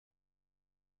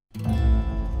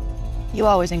You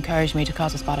always encouraged me to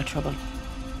cause a spot of trouble.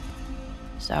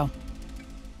 So,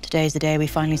 today's the day we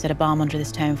finally set a bomb under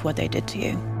this town for what they did to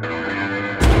you.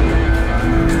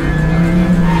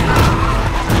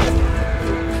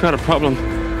 Got a problem.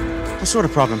 What sort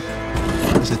of problem?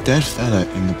 There's a dead fella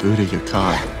in the boot of your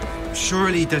car.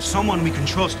 Surely there's someone we can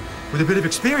trust with a bit of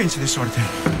experience in this sort of thing.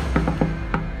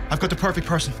 I've got the perfect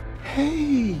person.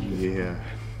 Hey. Yeah.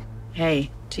 Hey,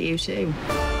 to you too.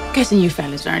 Guessing you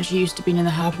fellas aren't used to being in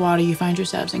the hot water you find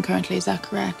yourselves in currently, is that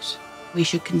correct? We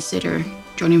should consider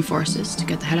joining forces to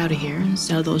get the hell out of here and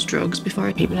sell those drugs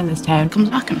before people in this town come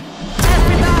knocking.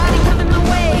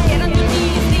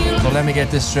 So let me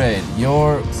get this straight.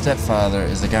 Your stepfather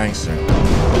is a gangster.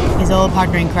 His old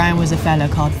partner in crime was a fella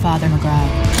called Father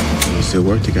McGrath. You still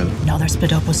work together? No, their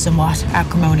split up was somewhat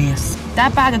acrimonious.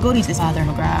 That bag of goodies is Father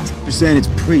McGrath. You're saying it's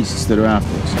priests that are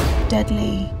after us?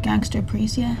 Deadly gangster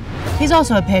priest, yeah. He's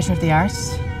also a patron of the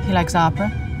arts. He likes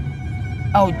opera.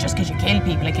 Oh, just because you kill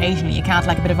people occasionally, you can't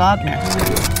like a bit of Wagner.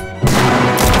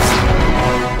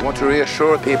 I want to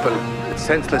reassure people that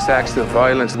senseless acts of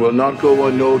violence will not go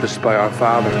unnoticed by our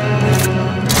Father.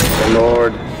 The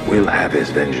Lord will have his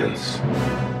vengeance.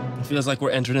 It feels like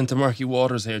we're entering into murky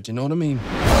waters here, do you know what I mean?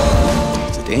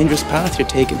 It's a dangerous path you're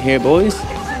taking here, boys.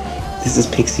 This is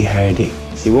Pixie Hardy.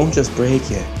 She won't just break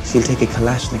you, she'll take a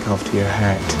Kalashnikov to your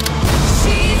heart.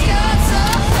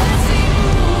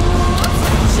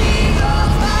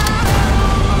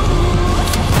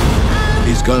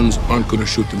 These guns aren't going to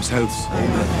shoot themselves.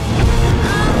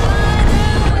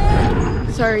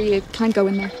 Sorry, you can't go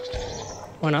in there.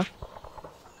 Why not?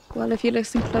 Well, if you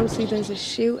listen closely, there's a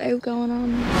shootout going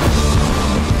on.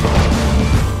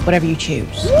 Whatever you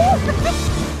choose,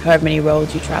 however many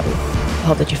roads you travel, I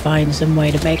hope that you find some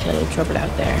way to make a little trouble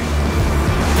out there.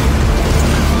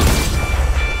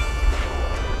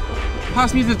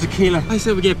 Pass me the tequila. I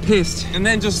said we get pissed and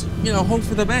then just, hope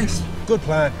for the best. Good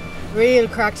plan. Real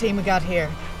crack team we got here.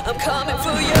 I'm coming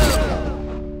for you.